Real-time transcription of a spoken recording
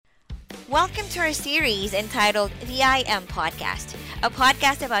Welcome to our series entitled The I Am Podcast, a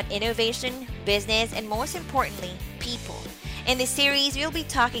podcast about innovation, business, and most importantly, people. In this series, we'll be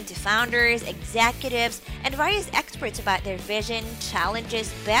talking to founders, executives, and various experts about their vision,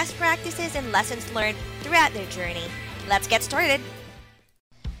 challenges, best practices, and lessons learned throughout their journey. Let's get started.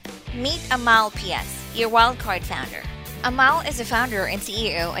 Meet Amal PS, your wildcard founder. Amal is the founder and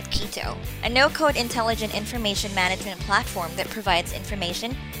CEO at Keito, a no-code intelligent information management platform that provides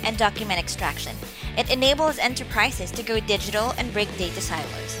information and document extraction. It enables enterprises to go digital and break data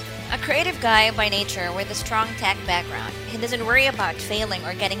silos. A creative guy by nature with a strong tech background, he doesn't worry about failing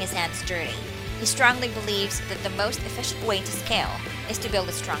or getting his hands dirty. He strongly believes that the most efficient way to scale is to build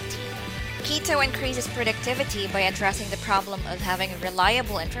a strong team. Keito increases productivity by addressing the problem of having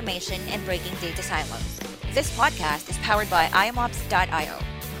reliable information and breaking data silos. This podcast is powered by imops.io.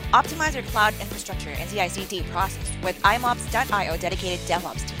 Optimize your cloud infrastructure and CI/CD process with imops.io dedicated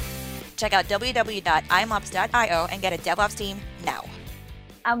DevOps team. Check out www.imops.io and get a DevOps team now.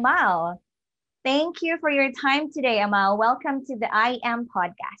 Amal, thank you for your time today, Amal. Welcome to the I Am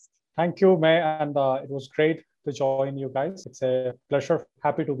podcast. Thank you, May, and it was great to join you guys. It's a pleasure.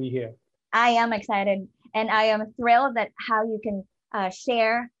 Happy to be here. I am excited, and I am thrilled that how you can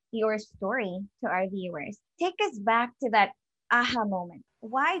share your story to our viewers. Take us back to that aha moment.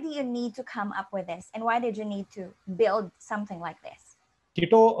 Why do you need to come up with this, and why did you need to build something like this?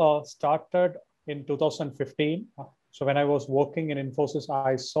 Keito started in 2015. So when I was working in Infosys,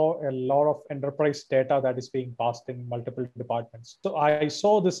 I saw a lot of enterprise data that is being passed in multiple departments. So I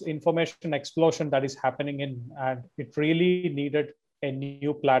saw this information explosion that is happening and it really needed a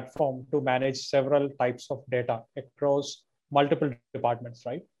new platform to manage several types of data across multiple departments,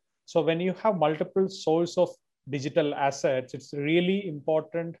 right? So when you have multiple sources of digital assets, it's really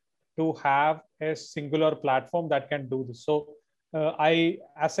important to have a singular platform that can do this. So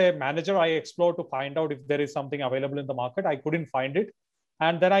as a manager, I explored to find out if there is something available in the market. I couldn't find it.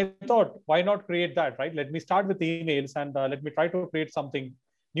 And then I thought, why not create that, right? Let me start with emails and let me try to create something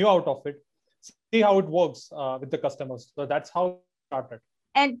new out of it. See how it works with the customers. So that's how it started.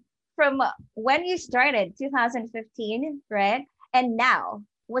 And from when you started, 2015, right? And now,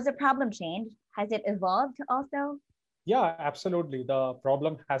 was the problem changed? Has it evolved also? Yeah, absolutely. The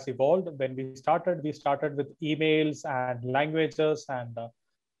problem has evolved. When we started with emails and languages and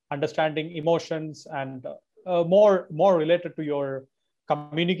understanding emotions and more related to your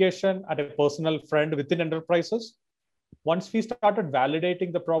communication and a personal friend within enterprises. Once we started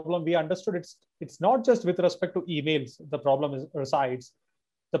validating the problem, we understood it's not just with respect to emails. The problem resides.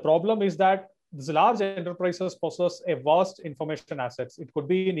 The problem is that these large enterprises possess a vast information assets. It could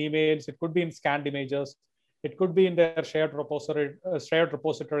be in emails, it could be in scanned images, it could be in their shared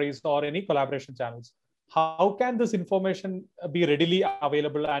repositories or any collaboration channels. How can this information be readily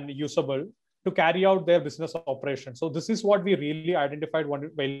available and usable to carry out their business operations? So this is what we really identified while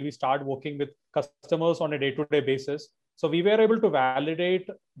we started working with customers on a day-to-day basis. So we were able to validate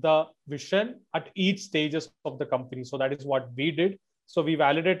the vision at each stages of the company. So that is what we did. So we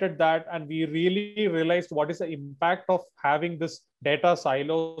validated that and we really realized what is the impact of having this data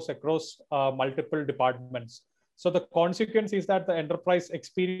silos across multiple departments. So the consequence is that the enterprise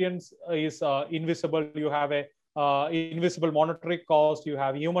experience is invisible. You have a invisible monetary cost, you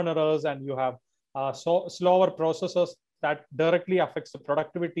have human errors, and you have slower processes that directly affects the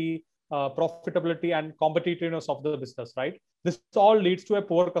productivity, profitability, and competitiveness of the business, right? This all leads to a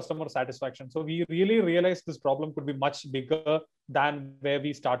poor customer satisfaction. So we really realized this problem could be much bigger than where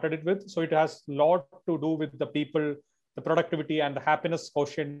we started it with. So it has a lot to do with the people, the productivity, and the happiness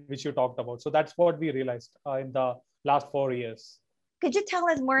quotient, which you talked about. So that's what we realized in the last 4 years. Could you tell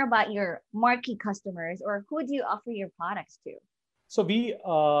us more about your marquee customers, or who do you offer your products to? So we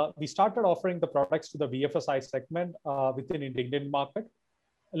started offering the products to the BFSI segment within the Indian market.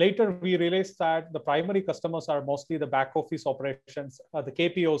 Later, we realized that the primary customers are mostly the back office operations, the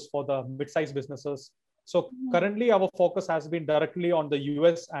KPOs for the mid-sized businesses. So currently, our focus has been directly on the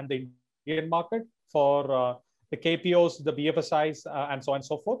US and the Indian market for the KPOs, the BFSIs, and so on and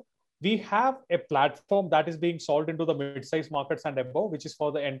so forth. We have a platform that is being sold into the mid-sized markets and above, which is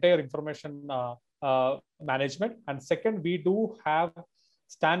for the entire information management. And second, we do have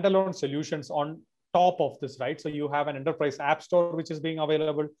standalone solutions on top of this, right? So you have an enterprise app store, which is being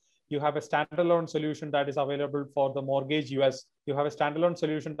available. You have a standalone solution that is available for the mortgage US. You have a standalone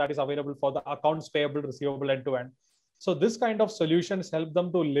solution that is available for the accounts payable, receivable end to end. So this kind of solutions help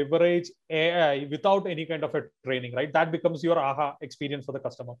them to leverage AI without any kind of a training, right? That becomes your aha experience for the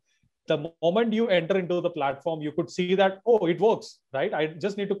customer. The moment you enter into the platform, you could see that, oh, it works, right? I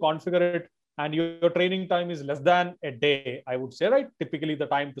just need to configure it and your training time is less than a day, I would say, right? Typically, the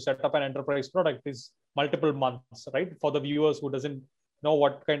time to set up an enterprise product is multiple months, right? For the viewers who doesn't know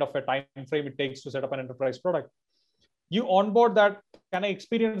what kind of a time frame it takes to set up an enterprise product, you onboard that. Can I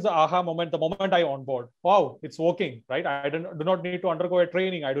experience the aha moment the moment I onboard? Wow, it's working, right? I do not need to undergo a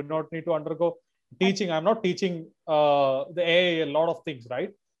training. I do not need to undergo teaching. I'm not teaching the AI a lot of things,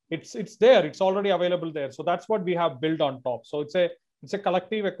 right? It's there. It's already available there. So that's what we have built on top. So it's a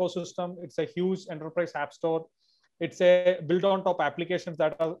collective ecosystem. It's a huge enterprise app store. It's a built on top applications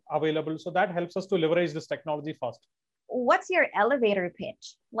that are available. So that helps us to leverage this technology fast. What's your elevator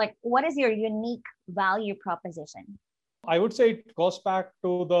pitch? Like, what is your unique value proposition? I would say it goes back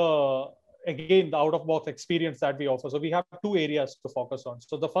to the out of box experience that we offer. So we have two areas to focus on.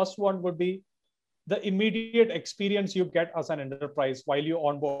 So the first one would be the immediate experience you get as an enterprise while you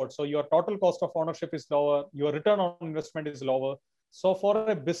onboard. So your total cost of ownership is lower, your return on investment is lower. So for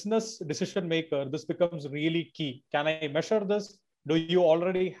a business decision maker, this becomes really key. Can I measure this? Do you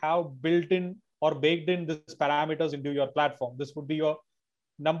already have built in or baked in these parameters into your platform? This would be your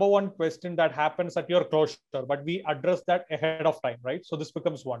number one question that happens at your closure, but we address that ahead of time, right? So this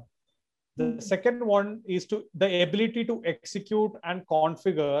becomes one. The second one is the ability to execute and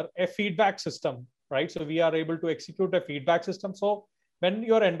configure a feedback system, right? So we are able to execute a feedback system. So when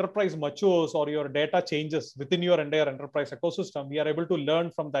your enterprise matures or your data changes within your entire enterprise ecosystem, we are able to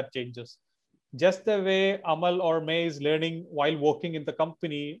learn from that changes. Just the way Amal or May is learning while working in the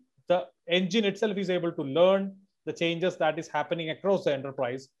company, the engine itself is able to learn the changes that is happening across the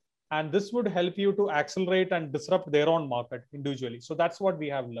enterprise. And this would help you to accelerate and disrupt their own market individually. So that's what we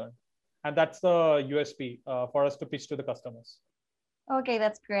have learned. And that's the USP for us to pitch to the customers. Okay,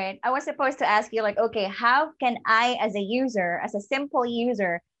 that's great. I was supposed to ask you, like, okay, how can I, as a user, as a simple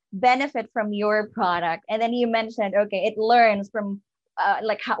user, benefit from your product? And then you mentioned, okay, it learns from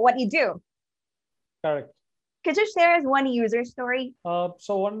what you do. Correct. Could you share us one user story?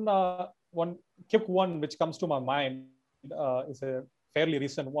 So one quick one which comes to my mind is a fairly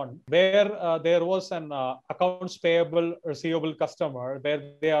recent one, where there was an accounts payable receivable customer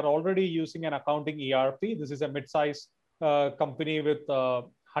where they are already using an accounting ERP. This is a mid-size company with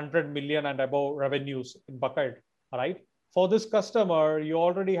 100 million and above revenues in bucket, right? For this customer, you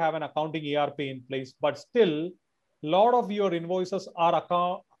already have an accounting ERP in place, but still, a lot of your invoices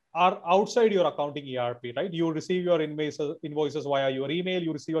are outside your accounting ERP, right? You receive your invoices via your email.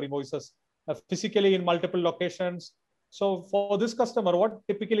 You receive your invoices physically in multiple locations. So for this customer, what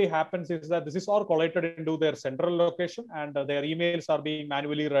typically happens is that this is all collated into their central location, and their emails are being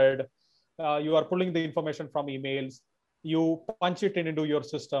manually read. You are pulling the information from emails. You punch it into your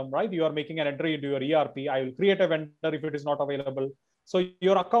system, right? You are making an entry into your ERP. I will create a vendor if it is not available. So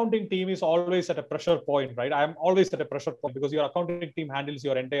your accounting team is always at a pressure point, right? I am always at a pressure point because your accounting team handles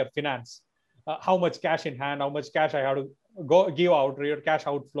your entire finance. How much cash in hand, how much cash I have to give out, your cash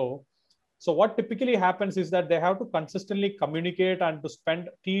outflow. So what typically happens is that they have to consistently communicate and to spend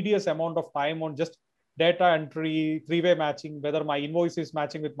tedious amount of time on just data entry, three-way matching, whether my invoice is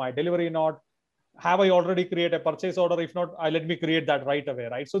matching with my delivery or not. Have I already created a purchase order? If not, let me create that right away,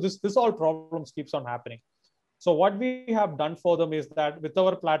 right? So this all problems keeps on happening. So what we have done for them is that with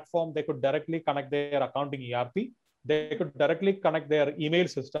our platform, they could directly connect their accounting ERP. They could directly connect their email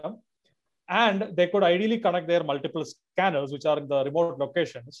system, and they could ideally connect their multiple scanners, which are in the remote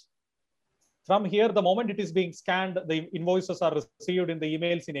locations. From here, the moment it is being scanned, the invoices are received in the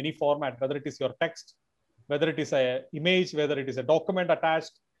emails in any format, whether it is your text, whether it is an image, whether it is a document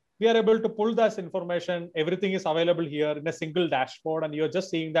attached. We are able to pull this information. Everything is available here in a single dashboard, and you're just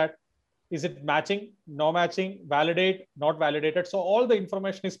seeing that, is it matching, no matching, validate, not validated. So all the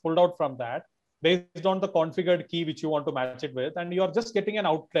information is pulled out from that based on the configured key which you want to match it with. And you're just getting an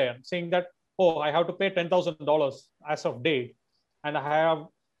outlier saying that, oh, I have to pay $10,000 as of date, and I have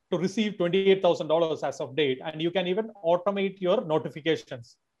to receive $28,000 as of date. And you can even automate your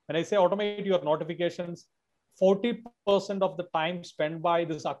notifications. When I say automate your notifications, 40% of the time spent by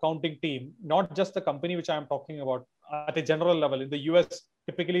this accounting team, not just the company which I'm talking about, at a general level. In the US,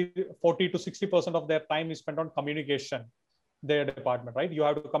 typically 40 to 60% of their time is spent on communication, their department, right? You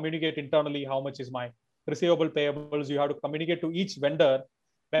have to communicate internally, how much is my receivable payables. You have to communicate to each vendor,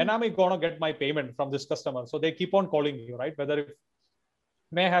 when am I going to get my payment from this customer? So they keep on calling you, right? Whether if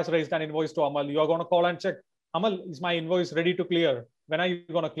May has raised an invoice to Amal, you are going to call and check, Amal, is my invoice ready to clear? When are you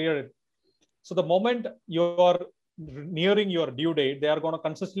going to clear it? So the moment you're nearing your due date, they are going to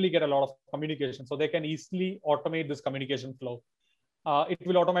consistently get a lot of communication. So they can easily automate this communication flow. It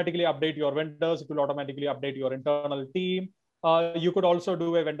will automatically update your vendors. It will automatically update your internal team. You could also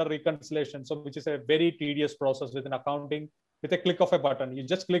do a vendor reconciliation, so which is a very tedious process within accounting. with a click of a button. You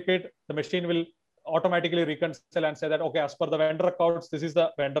just click it, the machine will automatically reconcile and say that, okay, as per the vendor records, this is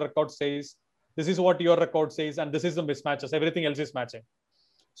the vendor record says, this is what your record says, and this is the mismatches. Everything else is matching.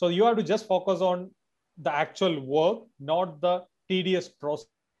 So you have to just focus on the actual work, not the tedious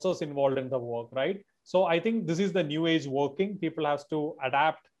process involved in the work, right? So I think this is the new age working. People have to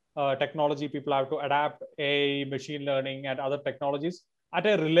adapt technology. People have to adapt a machine learning and other technologies at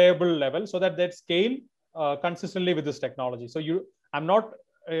a reliable level so that they scale consistently with this technology. So I'm not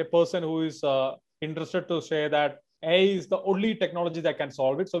a person who is interested to say that AI is the only technology that can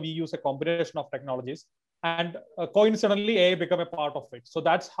solve it. So we use a combination of technologies, and coincidentally, AI become a part of it. So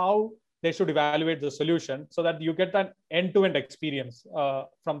that's how they should evaluate the solution so that you get an end-to-end experience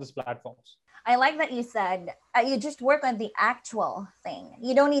from these platforms. I like that you said you just work on the actual thing.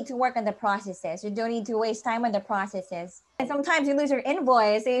 You don't need to work on the processes. You don't need to waste time on the processes. And sometimes you lose your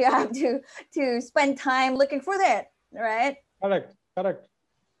invoice, so you have to spend time looking for that, right? Correct.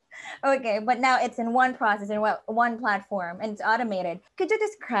 Okay, but now it's in one process in one platform and it's automated. Could you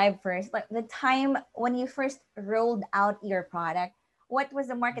describe first, like the time when you first rolled out your product? What was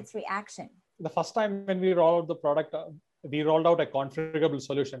the market's reaction? The first time when we rolled out the product, we rolled out a configurable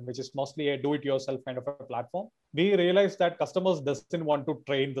solution, which is mostly a do-it-yourself kind of a platform. We realized that customers doesn't want to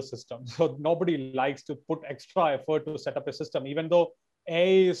train the system. So nobody likes to put extra effort to set up a system, even though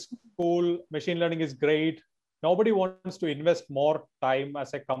AI is cool, machine learning is great. Nobody wants to invest more time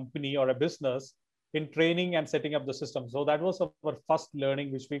as a company or a business in training and setting up the system. So that was our first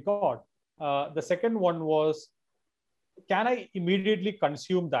learning which we got. The second one was, can I immediately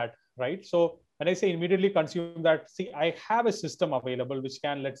consume that, right? So when I say immediately consume that, see, I have a system available which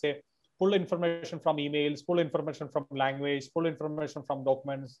can, let's say, pull information from emails, pull information from language, pull information from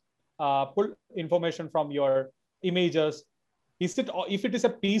documents, pull information from your images. If it is a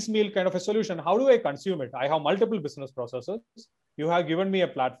piecemeal kind of a solution, how do I consume it? I have multiple business processes. You have given me a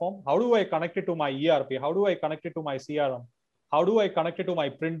platform. How do I connect it to my ERP? How do I connect it to my CRM? How do I connect it to my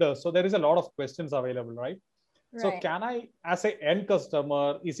printer? So there is a lot of questions available, right? So can I, as an end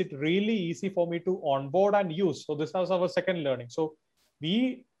customer, is it really easy for me to onboard and use? So this was our second learning. So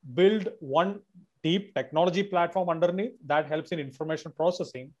we build one deep technology platform underneath that helps in information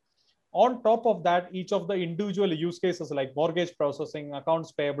processing. On top of that, each of the individual use cases like mortgage processing,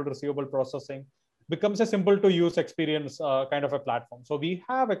 accounts payable, receivable processing becomes a simple to use experience kind of a platform. So we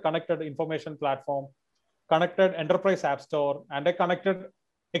have a connected information platform, connected enterprise app store, and a connected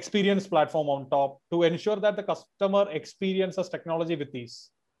experience platform on top to ensure that the customer experiences technology with ease.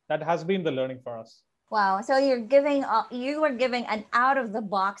 That has been the learning for us. Wow. So you were giving an out of the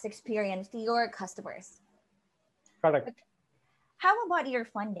box experience to your customers. Correct. How about your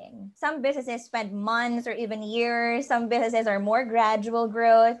funding? Some businesses spend months or even years. Some businesses are more gradual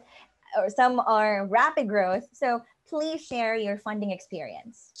growth, or some are rapid growth. So please share your funding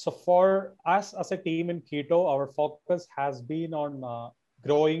experience. So for us as a team in Keito, our focus has been on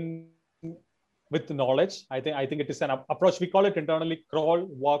growing with knowledge. I think it is an approach. We call it internally crawl,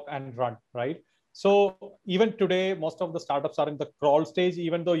 walk, and run, right? So even today, most of the startups are in the crawl stage,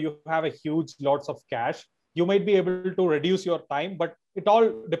 even though you have a huge lots of cash. You might be able to reduce your time, but it all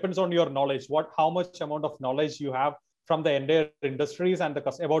depends on your knowledge, how much amount of knowledge you have from the entire industries and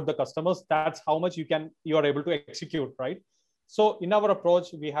about the customers. That's how much you are able to execute, right? So in our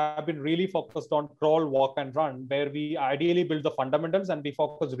approach, we have been really focused on crawl, walk, and run, where we ideally build the fundamentals, and we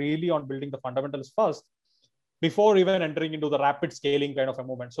focus really on building the fundamentals first before even entering into the rapid scaling kind of a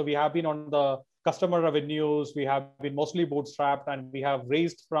movement. So we have been on the customer revenues, we have been mostly bootstrapped, and we have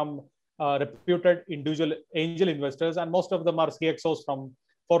raised from reputed individual angel investors, and most of them are CXOs from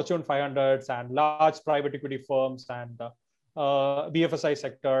Fortune 500s and large private equity firms and BFSI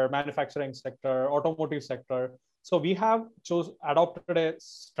sector, manufacturing sector, automotive sector. So we have adopted a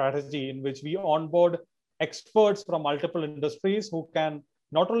strategy in which we onboard experts from multiple industries who can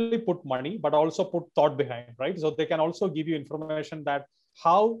not only put money, but also put thought behind, right? So they can also give you information that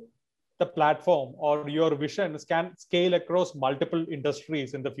how the platform or your visions can scale across multiple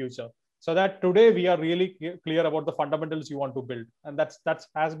industries in the future. So that today we are really clear about the fundamentals you want to build. And that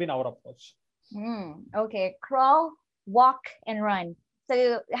has been our approach. Okay, crawl, walk, and run. So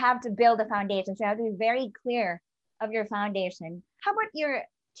you have to build a foundation. So you have to be very clear of your foundation. How about your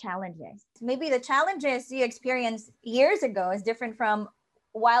challenges? Maybe the challenges you experienced years ago is different from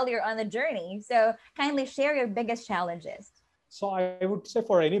while you're on the journey. So kindly share your biggest challenges. So I would say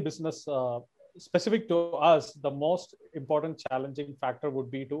for any business, specific to us, the most important challenging factor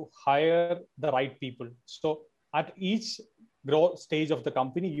would be to hire the right people. So at each growth stage of the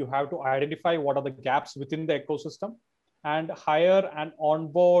company, you have to identify what are the gaps within the ecosystem and hire and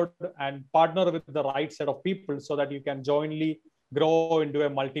onboard and partner with the right set of people so that you can jointly grow into a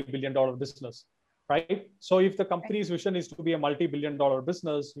multi-billion-dollar business, right? So if the company's vision is to be a multi-billion-dollar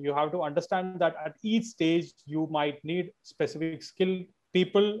business, you have to understand that at each stage you might need specific skilled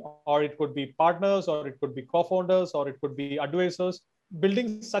people, or it could be partners, or it could be co-founders, or it could be advisors.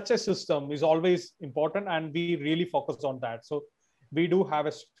 Building such a system is always important, and we really focus on that. So we do have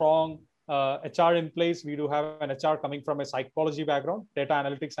a strong HR in place. We do have an HR coming from a psychology background, data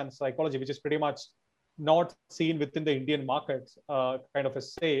analytics and psychology, which is pretty much not seen within the Indian markets, kind of a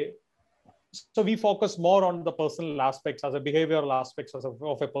say. So we focus more on the personal aspects, as a behavioral aspects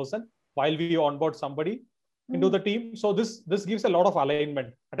of a person, while we onboard somebody into the team. So this gives a lot of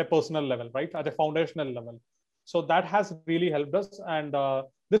alignment at a personal level, right? At a foundational level. So that has really helped us. And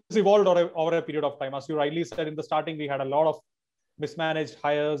this evolved over a period of time. As you rightly said, in the starting, we had a lot of mismanaged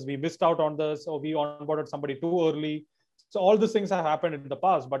hires. We missed out on this, or we onboarded somebody too early. So all these things have happened in the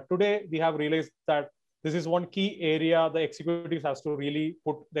past. But today we have realized that this is one key area the executives has to really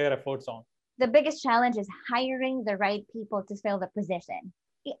put their efforts on. The biggest challenge is hiring the right people to fill the position.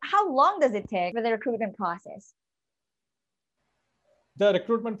 How long does it take for the recruitment process? The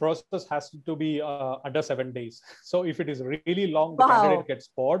recruitment process has to be under 7 days. So if it is really long, the candidate gets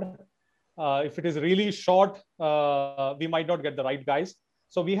bored. If it is really short, we might not get the right guys.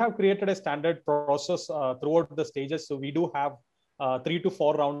 So we have created a standard process throughout the stages. So we do have 3 to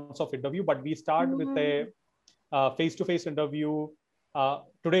 4 rounds of interview, but we start with a face-to-face interview.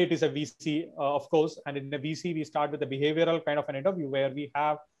 Today it is a VC, of course, and in a VC we start with a behavioral kind of an interview where we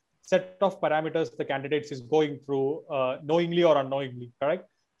have set of parameters the candidates is going through, knowingly or unknowingly, correct?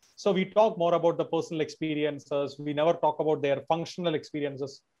 So we talk more about the personal experiences. We never talk about their functional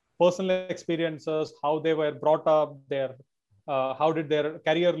experiences, personal experiences, how they were brought up, their how did their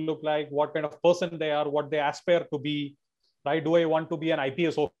career look like, what kind of person they are, what they aspire to be, right? Do I want to be an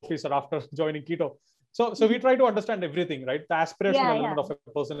IPS officer after joining Keito? So we try to understand everything, right? The aspirational element of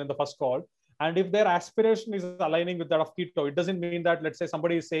a person in the first call. And if their aspiration is aligning with that of Keito, it doesn't mean that, let's say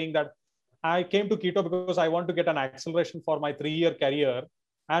somebody is saying that I came to Keito because I want to get an acceleration for my 3-year career.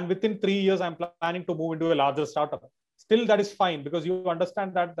 And within 3 years, I'm planning to move into a larger startup. Still, that is fine because you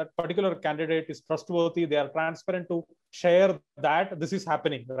understand that that particular candidate is trustworthy. They are transparent to share that this is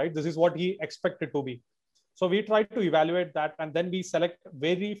happening, right? This is what he expected to be. So we try to evaluate that, and then we select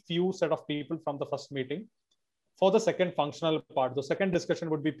very few set of people from the first meeting for the second functional part. The second discussion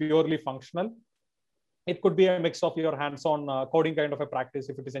would be purely functional. It could be a mix of your hands-on coding kind of a practice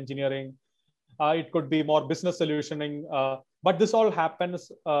if it is engineering. It could be more business solutioning. But this all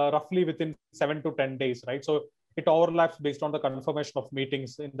happens roughly within 7 to 10 days, right? So it overlaps based on the confirmation of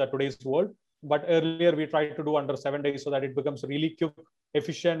meetings in the today's world. But earlier we tried to do under 7 days so that it becomes really quick,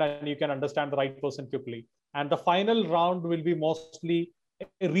 efficient, and you can understand the right person quickly. And the final round will be mostly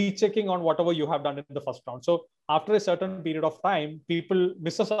rechecking on whatever you have done in the first round. So after a certain period of time, people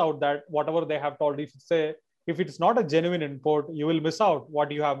misses out that whatever they have told, if it's not a genuine input, you will miss out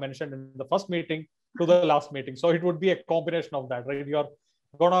what you have mentioned in the first meeting to the last meeting. So it would be a combination of that, right? You're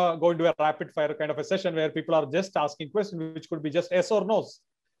gonna go into a rapid fire kind of a session where people are just asking questions, which could be just yes or no's.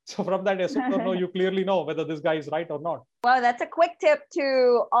 So from that yes or no, you clearly know whether this guy is right or not. Well, that's a quick tip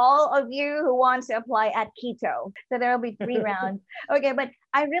to all of you who want to apply at Keito. So there will be 3 rounds. Okay, but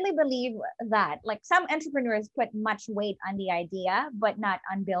I really believe that like some entrepreneurs put much weight on the idea, but not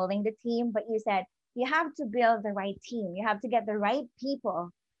on building the team. But you said you have to build the right team. You have to get the right people,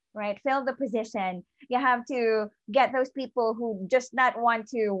 right? Fill the position. You have to get those people who just not want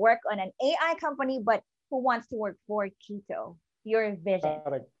to work on an AI company, but who wants to work for Keito, your vision.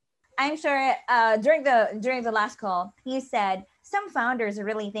 Correct. I'm sure during the last call, you said some founders are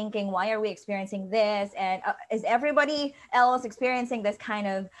really thinking, why are we experiencing this? And is everybody else experiencing this kind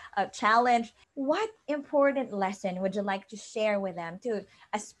of challenge? What important lesson would you like to share with them, to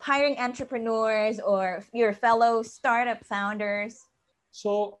aspiring entrepreneurs or your fellow startup founders?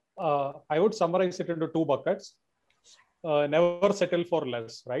 So I would summarize it into 2 buckets. Never settle for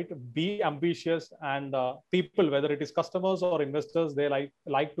less, right? Be ambitious, and people, whether it is customers or investors, they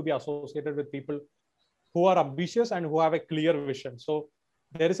like to be associated with people who are ambitious and who have a clear vision. So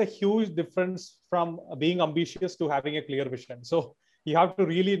there is a huge difference from being ambitious to having a clear vision. So you have to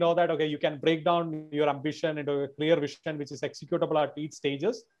really know that, okay, you can break down your ambition into a clear vision, which is executable at each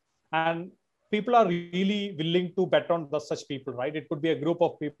stages. And people are really willing to bet on such people, right? It could be a group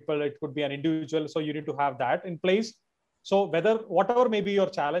of people, it could be an individual. So you need to have that in place. So whatever may be your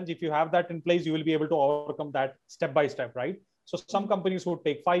challenge, if you have that in place, you will be able to overcome that step by step, right? So some companies would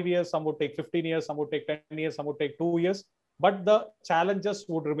take 5 years, some would take 15 years, some would take 10 years, some would take 2 years. but the challenges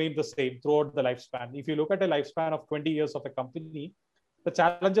would remain the same throughout the lifespan. If you look at a lifespan of 20 years of a company, the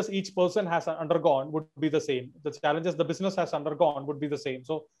challenges each person has undergone would be the same. The challenges the business has undergone would be the same.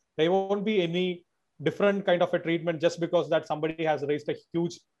 So there won't be any different kind of a treatment just because that somebody has raised a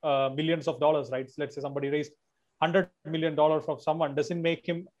huge millions of dollars, right? So let's say somebody raised $100 million from someone, doesn't make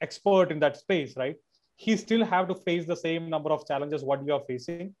him expert in that space, right? He still have to face the same number of challenges what you are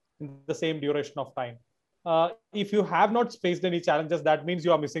facing in the same duration of time. If you have not faced any challenges, that means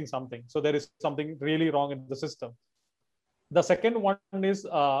you are missing something. So there is something really wrong in the system. The second one is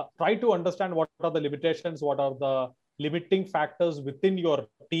try to understand what are the limitations, what are the limiting factors within your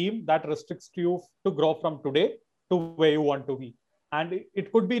team that restricts you to grow from today to where you want to be. And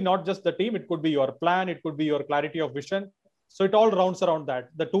it could be not just the team, it could be your plan, it could be your clarity of vision. So it all rounds around that.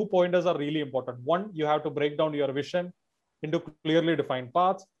 The 2 pointers are really important. One, you have to break down your vision into clearly defined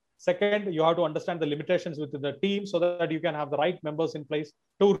paths. Second, you have to understand the limitations within the team so that you can have the right members in place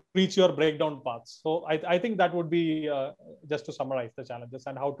to reach your breakdown paths. So I think that would be just to summarize the challenges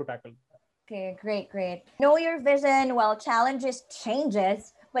and how to tackle them. Okay, great. Know your vision. Well, challenges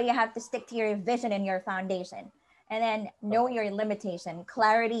changes, but you have to stick to your vision and your foundation. And then know your limitation.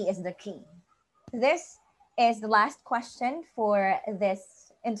 Clarity is the key. This is the last question for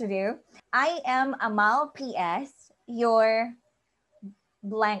this interview. I am Amal PS, your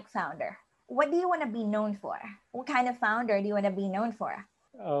blank founder. What do you want to be known for? What kind of founder do you want to be known for?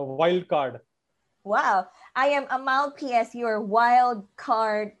 Wild card. Wow. I am Amal PS, your wild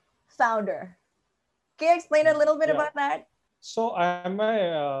card founder. Can you explain a little bit about that? So I'm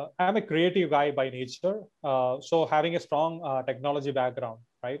a creative guy by nature. So having a strong technology background,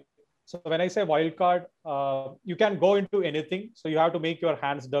 right? So when I say wild card, you can go into anything. So you have to make your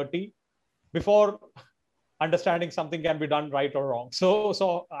hands dirty before understanding something can be done right or wrong.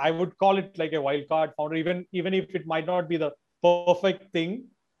 So I would call it like a wild card founder, even if it might not be the perfect thing,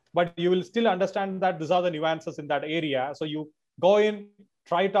 but you will still understand that these are the nuances in that area. So you go in,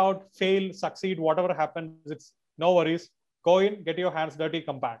 try it out, fail, succeed, whatever happens, it's no worries. Go in, get your hands dirty,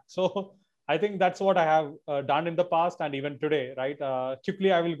 come back. So I think that's what I have done in the past and even today, right?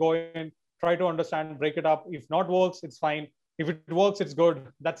 Quickly, I will go in, try to understand, break it up. If not works, it's fine. If it works, it's good.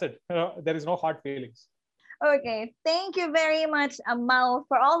 That's it. There is no hard feelings. Okay, thank you very much, Amal,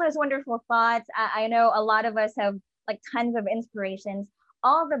 for all those wonderful thoughts. I know a lot of us have like tons of inspirations.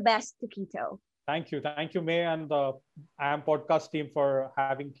 All the best to Keito. Thank you, May, and the IAM podcast team for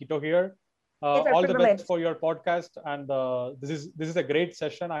having Keito here. It's our all privilege. The best for your podcast, and this is a great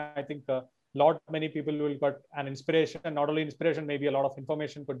session. I think many people will get an inspiration, and not only inspiration, maybe a lot of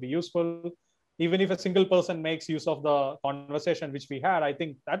information could be useful. Even if a single person makes use of the conversation which we had, I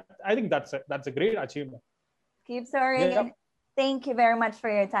think that's a great achievement. Keep soaring. Yeah. Thank you very much for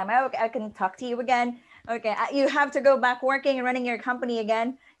your time. I can talk to you again. Okay, you have to go back working and running your company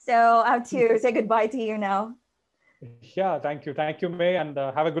again. So I have to say goodbye to you now. Yeah, thank you, May, and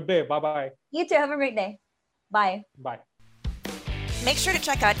have a good day. Bye-bye. You too. Have a great day. Bye. Bye. Make sure to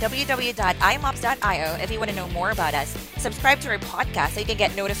check out www.imops.io if you want to know more about us. Subscribe to our podcast so you can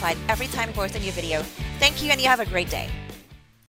get notified every time we post a new video. Thank you, and you have a great day.